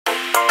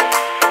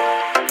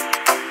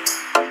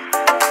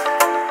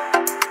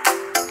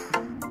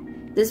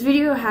This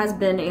video has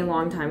been a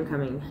long time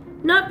coming.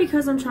 Not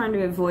because I'm trying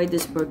to avoid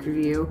this book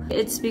review,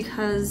 it's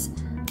because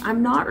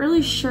I'm not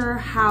really sure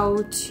how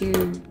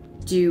to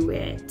do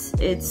it.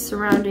 It's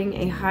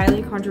surrounding a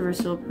highly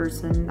controversial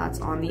person that's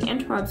on the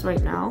interwebs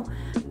right now,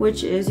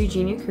 which is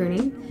Eugenia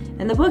Cooney.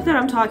 And the book that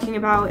I'm talking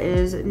about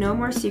is No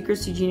More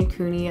Secrets, Eugenia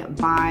Cooney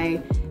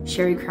by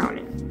Sherry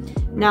Cronin.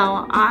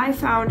 Now, I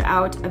found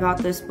out about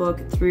this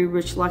book through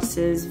Rich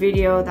Lux's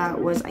video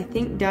that was, I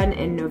think, done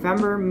in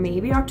November,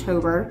 maybe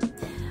October.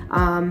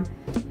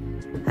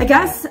 I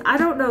guess, I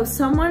don't know,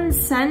 someone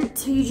sent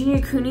to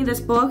Eugenia Cooney this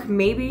book.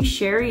 Maybe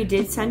Sherry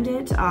did send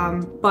it,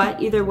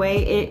 but either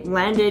way, it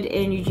landed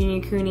in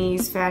Eugenia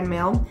Cooney's fan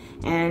mail,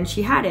 and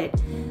she had it.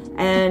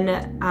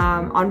 And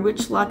on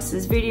Rich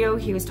Lux's video,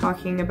 he was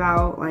talking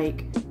about,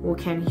 like, well,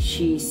 can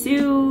she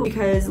sue?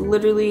 Because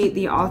literally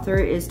the author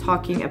is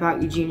talking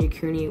about Eugenia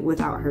Cooney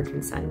without her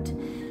consent.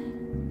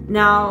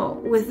 Now,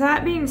 with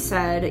that being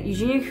said,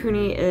 Eugenia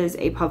Cooney is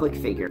a public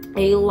figure.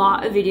 A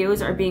lot of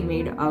videos are being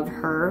made of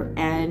her,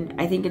 and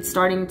I think it's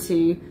starting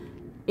to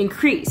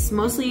increase,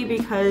 mostly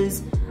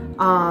because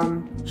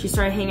she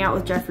started hanging out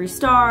with Jeffree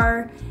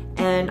Star,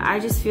 and I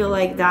just feel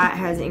like that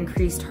has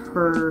increased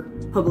her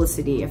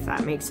publicity, if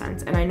that makes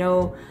sense. And I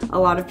know a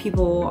lot of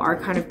people are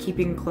kind of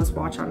keeping a close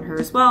watch on her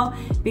as well,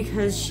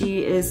 because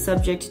she is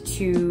subject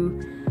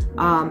to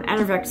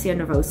anorexia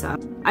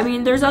nervosa. I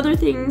mean, there's other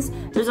things,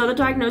 there's other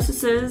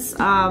diagnoses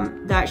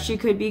that she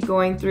could be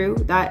going through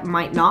that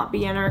might not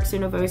be anorexia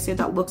nervosa,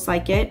 that looks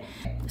like it.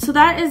 So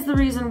that is the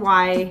reason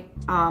why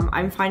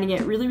I'm finding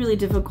it really, really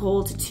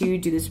difficult to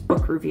do this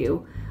book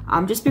review.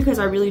 Just because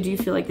I really do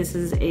feel like this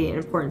is an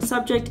important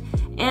subject,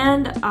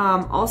 and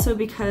also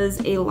because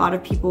a lot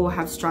of people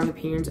have strong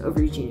opinions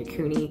over Eugenia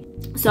Cooney.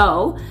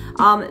 So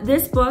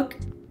this book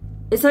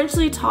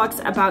essentially talks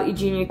about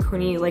Eugenia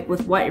Cooney, like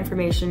with what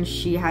information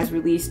she has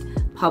released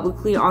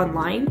publicly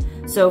online.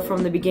 So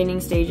from the beginning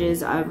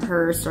stages of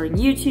her starting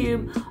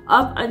YouTube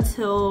up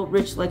until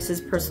Rich Lux's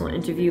personal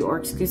interview or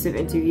exclusive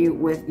interview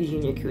with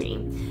Eugenia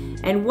Cooney.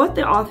 And what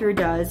the author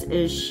does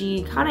is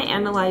she kind of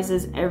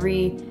analyzes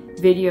every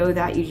video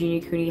that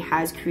Eugenia Cooney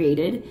has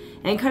created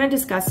and kind of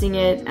discussing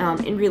it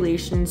in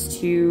relations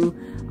to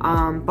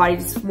body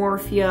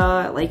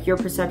dysmorphia, like your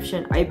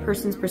perception, a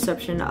person's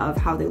perception of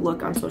how they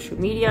look on social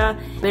media.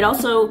 It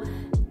also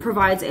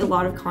provides a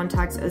lot of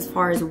context as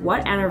far as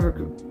what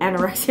anorexia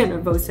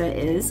nervosa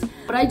is.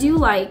 What I do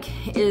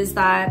like is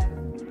that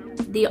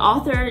the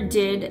author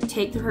did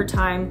take her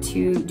time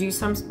to do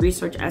some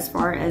research as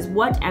far as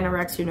what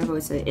anorexia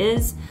nervosa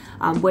is,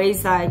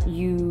 ways that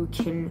you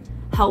can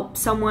help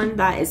someone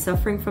that is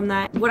suffering from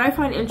that. What I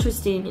find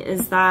interesting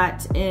is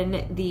that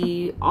in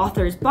the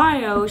author's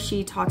bio,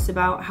 she talks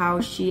about how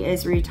she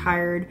is a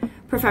retired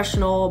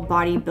professional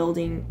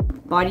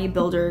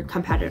bodybuilder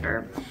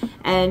competitor.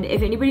 And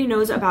if anybody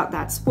knows about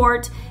that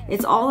sport,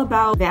 it's all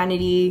about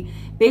vanity.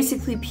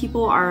 Basically,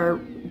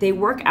 they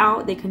work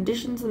out, they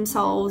condition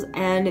themselves,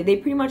 and they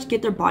pretty much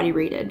get their body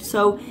rated.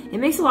 So it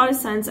makes a lot of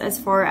sense as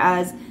far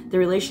as the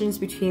relations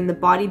between the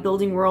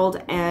bodybuilding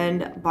world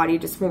and body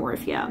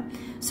dysmorphia.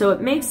 So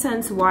it makes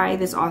sense why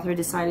this author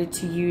decided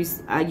to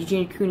use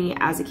Eugenia Cooney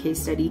as a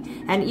case study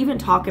and even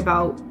talk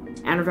about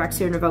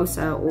anorexia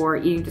nervosa or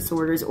eating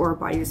disorders or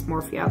body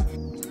dysmorphia.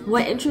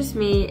 What interests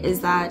me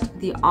is that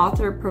the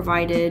author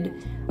provided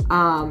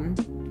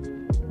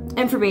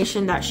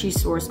information that she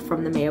sourced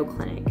from the Mayo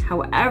Clinic.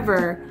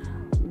 However,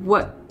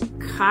 what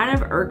kind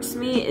of irks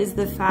me is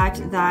the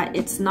fact that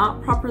it's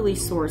not properly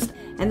sourced.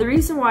 And the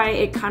reason why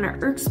it kind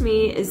of irks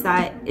me is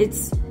that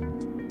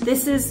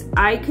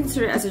I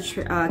consider it as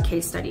a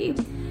case study.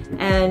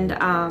 And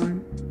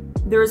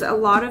there's a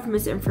lot of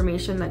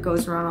misinformation that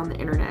goes around on the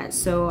internet.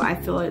 So I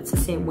feel it's the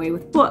same way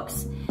with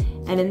books.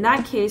 And in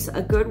that case,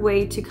 a good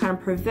way to kind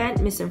of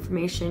prevent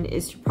misinformation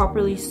is to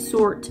properly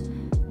sort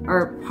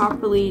or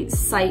properly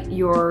cite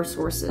your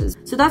sources.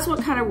 So that's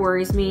what kind of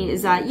worries me,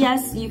 is that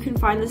yes, you can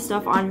find this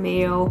stuff on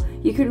Mayo,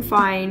 you can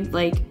find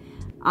like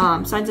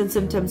signs and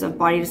symptoms of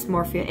body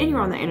dysmorphia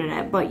anywhere on the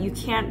internet, but you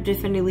can't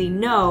definitively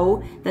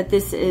know that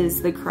this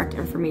is the correct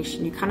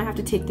information. You kind of have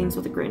to take things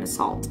with a grain of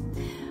salt.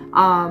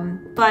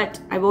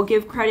 But I will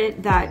give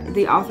credit that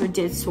the author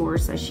did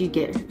source that she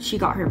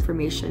got her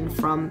information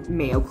from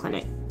Mayo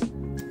Clinic.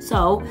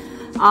 So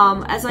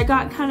as I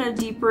got kind of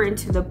deeper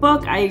into the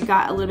book, I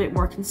got a little bit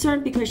more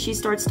concerned because she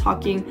starts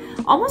talking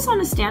almost on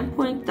a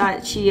standpoint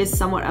that she is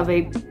somewhat of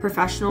a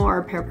professional or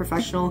a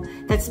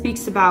paraprofessional that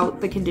speaks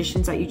about the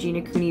conditions that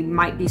Eugenia Cooney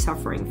might be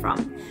suffering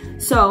from.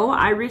 So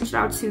I reached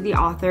out to the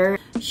author.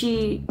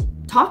 She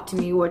talked to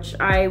me, which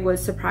I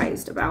was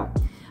surprised about.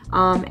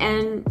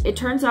 And it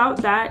turns out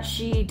that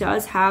she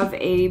does have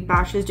a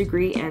bachelor's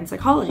degree in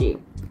psychology.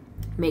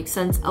 Makes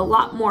sense a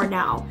lot more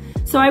now.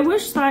 So I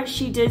wish that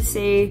she did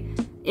say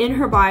in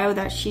her bio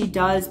that she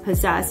does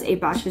possess a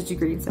bachelor's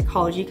degree in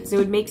psychology, because it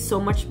would make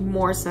so much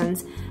more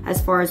sense as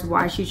far as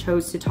why she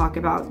chose to talk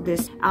about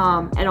this,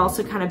 and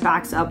also kind of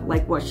backs up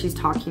like what she's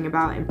talking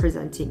about and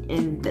presenting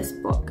in this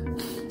book.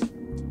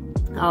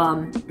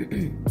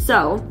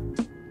 So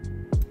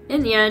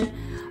in the end,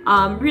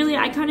 really,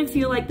 I kind of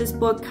feel like this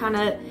book kind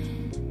of,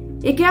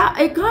 it got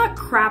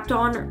crapped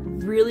on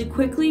really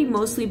quickly,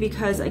 mostly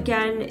because,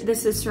 again,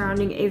 this is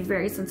surrounding a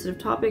very sensitive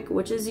topic,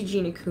 which is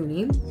Eugenia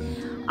Cooney.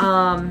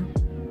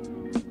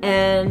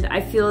 And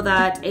I feel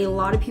that a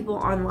lot of people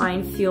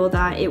online feel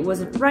that it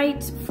wasn't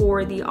right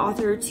for the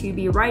author to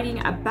be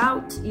writing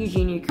about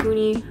Eugenia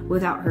Cooney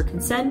without her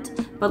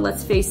consent. But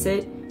let's face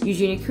it,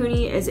 Eugenia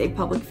Cooney is a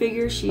public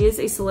figure. She is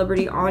a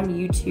celebrity on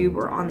YouTube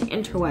or on the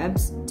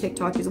interwebs,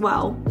 TikTok as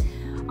well.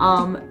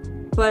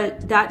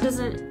 But that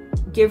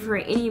doesn't give her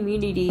any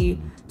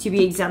immunity to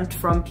be exempt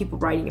from people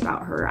writing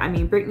about her. I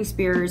mean, Britney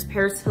Spears,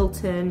 Paris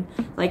Hilton,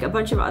 like a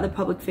bunch of other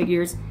public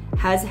figures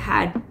has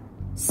had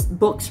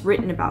books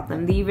written about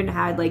them. They even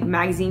had like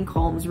magazine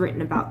columns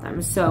written about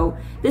them. So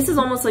this is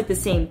almost like the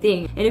same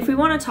thing. And if we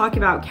want to talk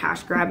about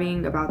cash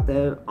grabbing about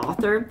the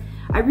author,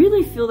 I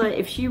really feel that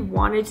if she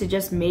wanted to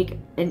just make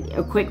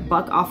a quick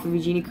buck off of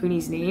Eugenia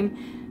Cooney's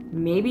name,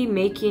 maybe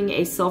making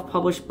a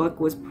self-published book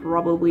was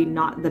probably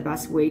not the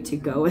best way to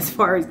go as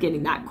far as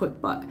getting that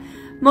quick buck.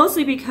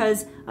 Mostly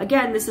because,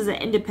 again, this is an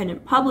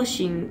independent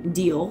publishing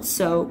deal.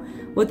 So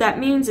what that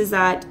means is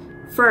that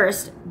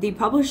first, the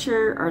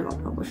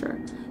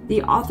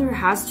author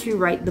has to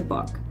write the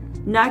book.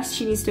 Next,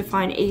 she needs to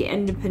find an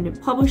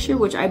independent publisher,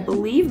 which I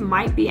believe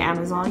might be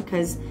Amazon,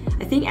 because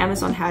I think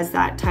Amazon has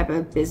that type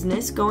of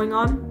business going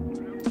on.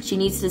 She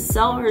needs to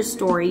sell her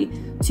story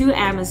to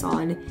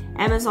Amazon.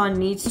 Amazon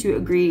needs to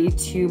agree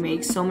to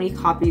make so many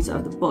copies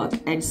of the book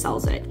and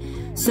sells it.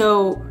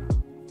 So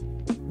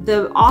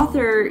the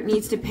author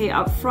needs to pay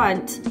up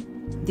front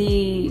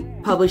the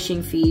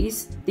publishing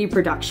fees, the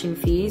production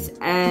fees,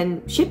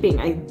 and shipping,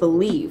 I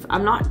believe.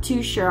 I'm not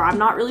too sure. I'm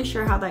not really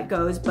sure how that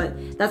goes,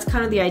 but that's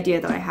kind of the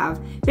idea that I have.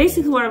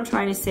 Basically, what I'm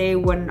trying to say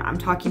when I'm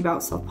talking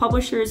about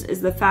self-publishers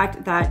is the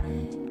fact that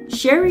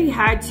Sherry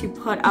had to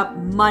put up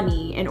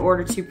money in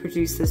order to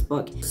produce this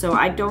book. So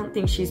I don't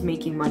think she's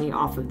making money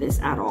off of this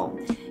at all.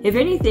 If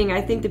anything,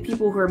 I think the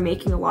people who are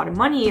making a lot of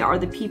money are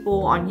the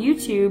people on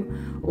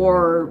YouTube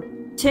or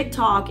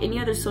TikTok, any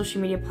other social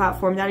media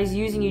platform that is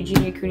using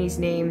Eugenia Cooney's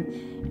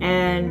name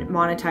and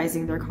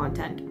monetizing their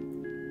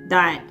content.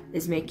 That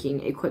is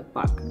making a quick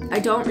buck. I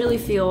don't really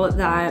feel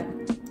that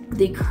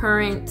the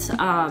current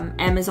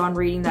Amazon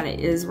rating that it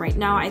is right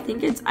now, I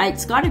think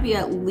it's got to be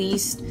at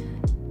least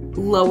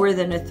lower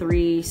than a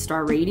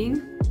 3-star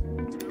rating.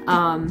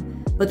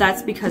 But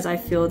that's because I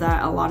feel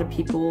that a lot of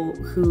people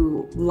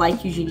who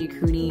like Eugenia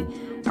Cooney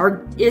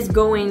is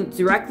going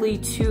directly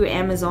to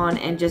Amazon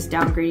and just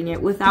downgrading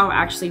it without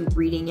actually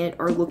reading it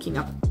or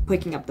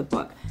picking up the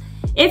book.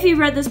 If you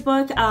read this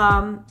book,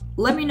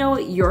 let me know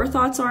what your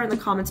thoughts are in the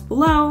comments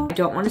below. I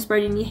don't want to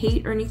spread any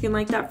hate or anything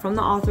like that from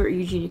the author,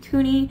 Eugenia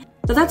Cooney.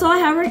 But that's all I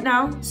have right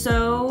now.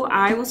 So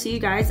I will see you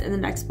guys in the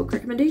next book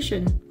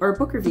recommendation or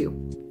book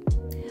review.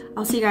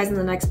 I'll see you guys in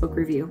the next book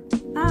review.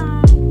 Bye!